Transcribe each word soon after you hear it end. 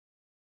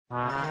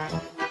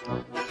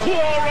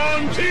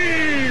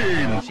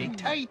Quarantine! She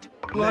tight.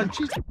 Lunch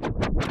is...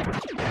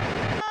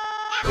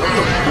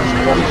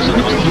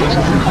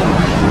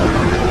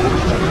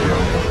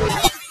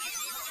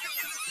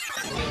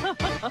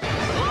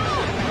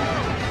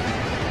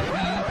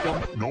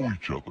 don't know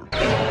each other.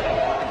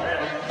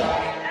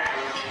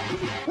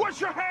 Wash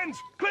your hands!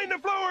 Clean the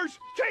floors!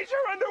 Change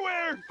your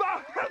underwear! The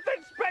health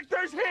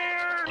inspector's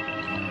here!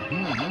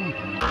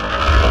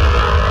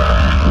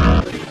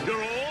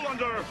 You're all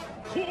under...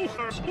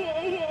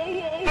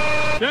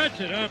 That's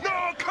it, huh?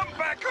 No, come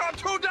back on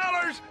 $2!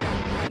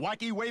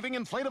 Wacky waving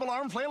inflatable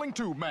arm flailing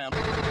tube man.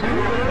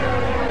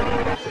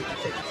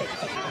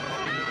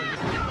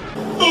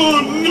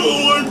 Oh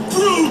no, I'm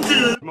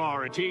broken!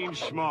 Schmarantine,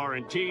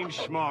 schmarantine,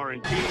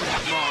 schmarantine,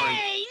 schmarantine.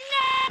 Hey,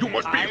 no! You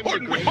must be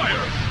hardened with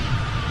fire!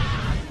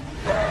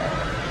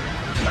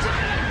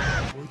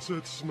 What's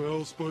that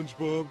smell,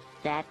 SpongeBob?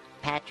 That,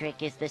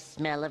 Patrick, is the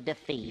smell of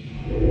defeat.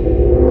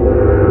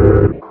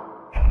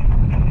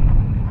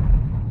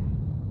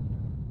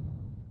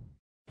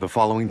 The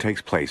following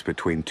takes place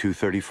between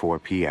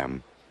 2:34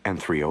 p.m. and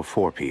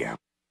 3:04 p.m.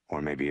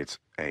 Or maybe it's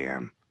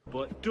a.m.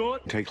 But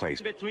don't take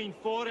place between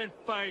 4 and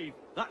 5.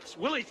 That's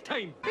Willie's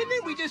time. And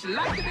then we just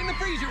locked it in the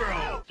freezer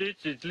roll. This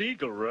is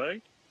legal,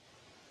 right?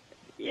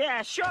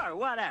 Yeah, sure,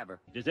 whatever.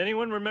 Does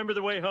anyone remember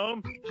the way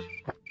home?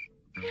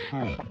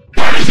 He's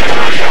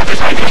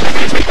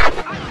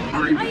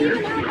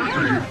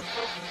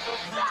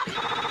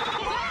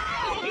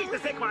the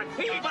sick one.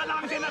 He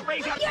belongs in the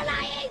freezer. You're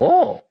lying!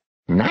 Oh,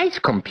 nice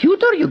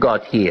computer you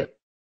got here.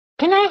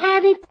 Can I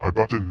have it? I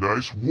bought a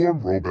nice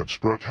warm robe at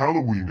Sprout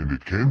Halloween and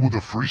it came with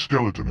a free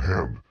skeleton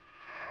hand.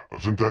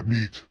 Isn't that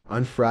neat?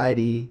 On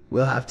Friday,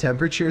 we'll have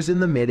temperatures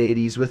in the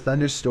mid-80s with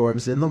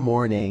thunderstorms in the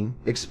morning.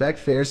 Expect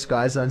fair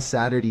skies on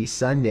Saturday,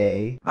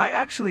 Sunday. I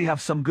actually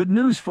have some good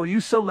news for you.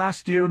 So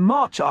last year in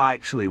March, I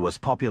actually was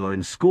popular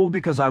in school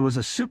because I was a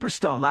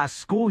superstar last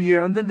school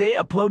year, and then they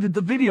uploaded the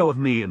video of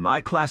me and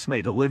my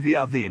classmate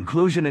Olivia of the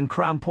Inclusion in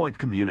Crown Point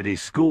Community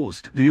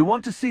Schools. Do you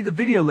want to see the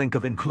video link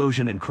of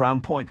Inclusion in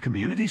Crown Point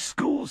Community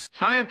Schools?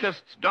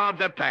 Scientists don't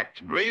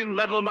detect green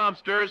little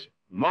monsters.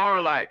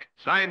 More like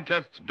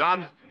scientists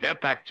don't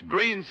detect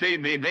green sea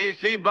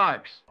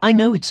bugs. I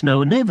know it's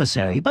no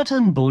anniversary, but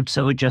I'm bored,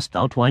 so I just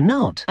thought why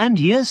not? And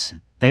yes,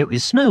 there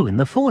is snow in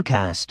the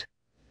forecast.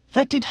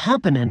 That did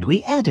happen, and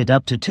we added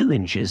up to 2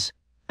 inches.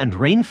 And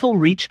rainfall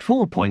reached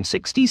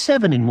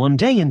 4.67 in one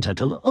day, in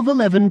total of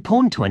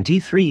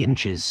 11.23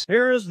 inches.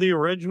 Here is the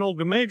original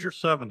Major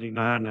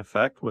 79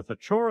 effect with a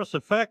chorus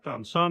effect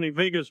on Sony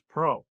Vegas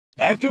Pro.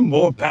 After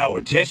more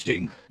power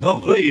testing, the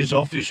play is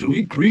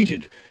officially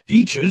greeted.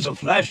 Features a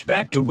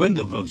flashback to when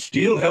the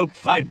Steel helped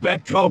fight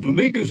back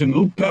troublemakers and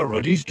loot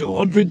parodies to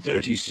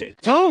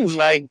 136. Sounds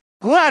like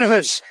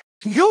Gladys,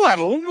 you are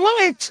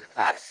right.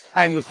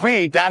 I'm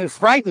afraid I'm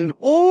frightened.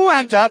 Oh,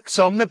 and ducks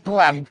on the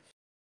plant.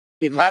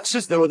 It looks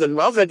as though the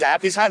mother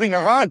duck is having a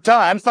hard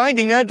time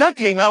finding a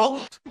duckling hole.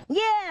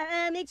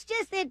 Yeah, it's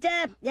just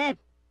that,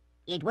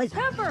 it was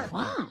Pepper.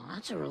 Wow,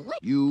 that's a relief.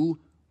 You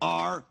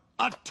are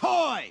a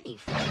toy!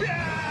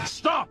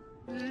 Stop!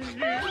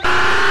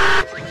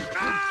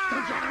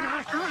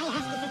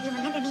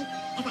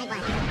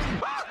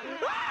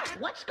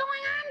 What's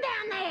going on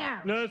down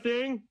there?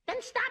 Nothing.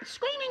 Then stop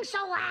screaming so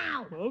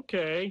loud.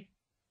 Okay.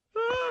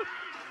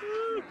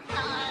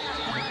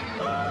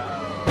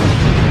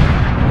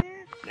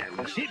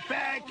 Now sit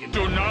back and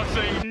do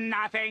nothing.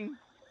 Nothing.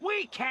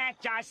 We can't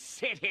just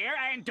sit here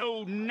and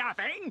do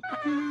nothing.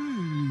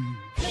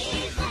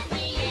 Please let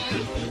me in.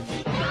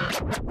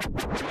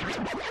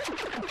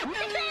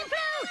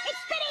 It's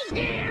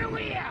spinning! Here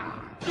we are.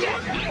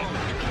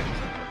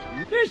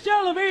 This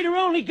elevator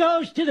only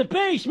goes to the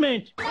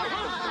basement.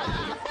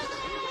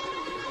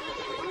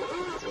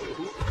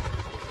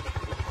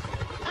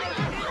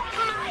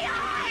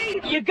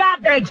 You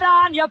got this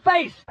on your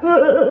face!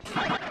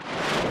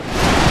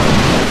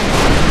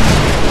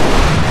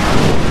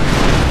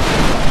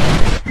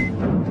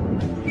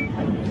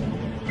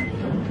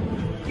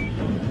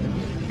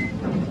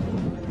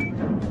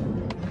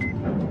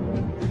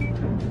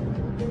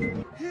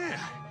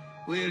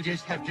 We'll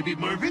just have to be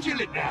more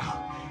vigilant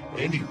now.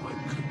 Anyone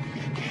could be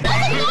a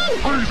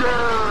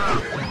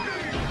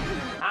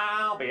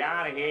I'll be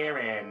out of here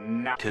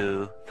in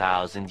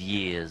 2,000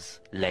 years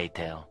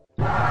later.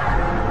 Hey!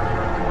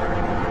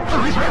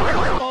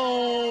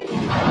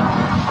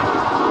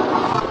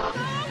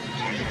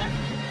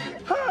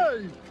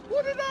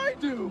 What did I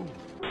do?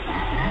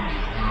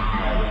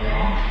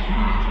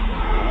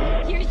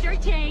 Here's your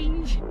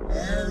change.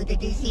 Oh, the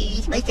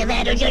disease must have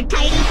added your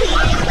tiny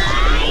penis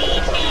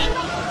life.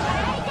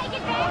 Take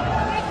it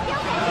back.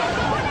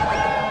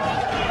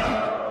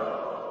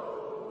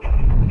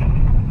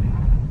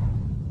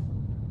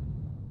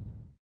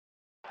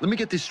 Let me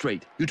get this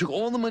straight. You took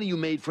all the money you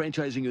made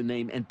franchising your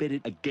name and bet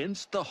it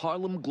against the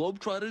Harlem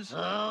Globetrotters?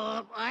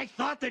 I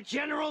thought the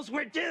generals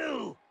were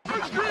due.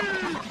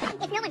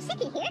 If no one's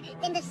sick in here,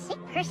 then the sick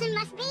person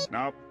must be...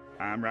 Nope.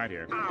 I'm right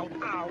here. Ow,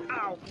 ow,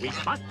 ow. We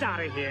bust out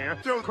of here.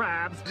 Throw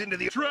crabs into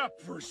the trap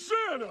for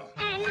Santa.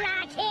 And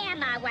lock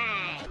him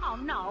away. Oh,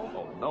 no.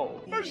 Oh,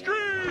 no. Ice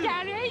cream!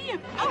 Daddy?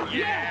 Oh,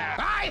 yeah!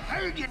 I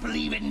heard you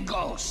believe in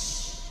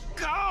ghosts.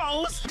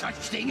 Ghosts? Such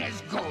thing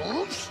as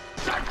ghosts?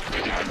 Such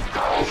thing as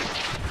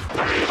ghosts?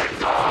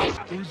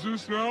 Who's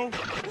this now?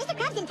 Mr.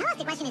 Krabs didn't tell us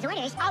to question his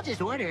orders. I'll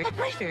just order a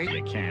freezer.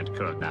 You can't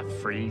cook the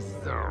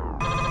freezer.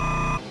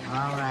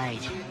 All right.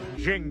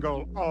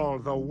 Jingle all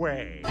the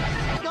way.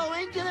 Go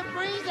into the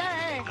freezer.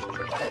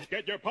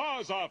 Get your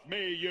paws off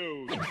me,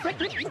 you.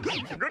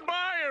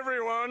 Goodbye,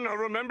 everyone. I'll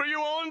remember you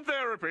all in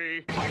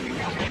therapy.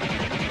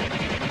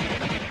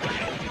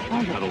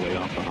 I gotta lay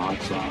off the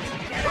hot sauce.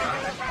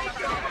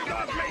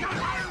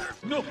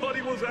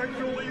 Nobody was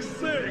actually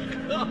sick.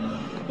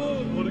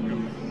 Oh, what a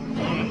goof.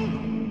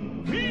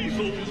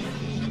 Measles.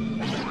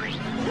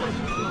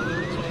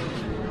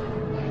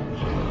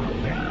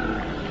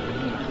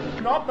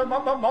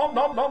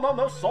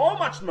 No, so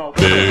much no.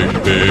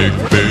 Big.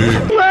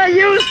 Will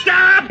you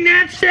stop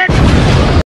that shit?